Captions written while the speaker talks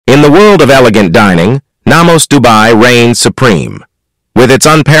In the world of elegant dining, Nammos Dubai reigns supreme. With its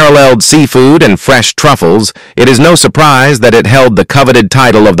unparalleled seafood and fresh truffles, it is no surprise that it held the coveted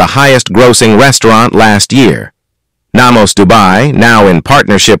title of the highest-grossing restaurant last year. Nammos Dubai, now in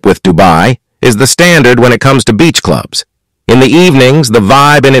partnership with Dubai, is the standard when it comes to beach clubs. In the evenings, the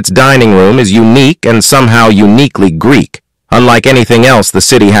vibe in its dining room is unique and somehow uniquely Greek, unlike anything else the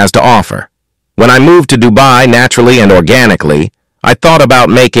city has to offer. When I moved to Dubai naturally and organically, I thought about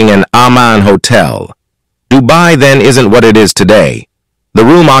making an AMAN Hotel. Dubai then isn't what it is today. The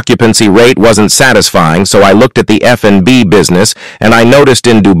room occupancy rate wasn't satisfying, so I looked at the F&B business and I noticed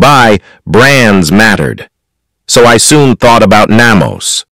in Dubai, brands mattered. So I soon thought about Nammos.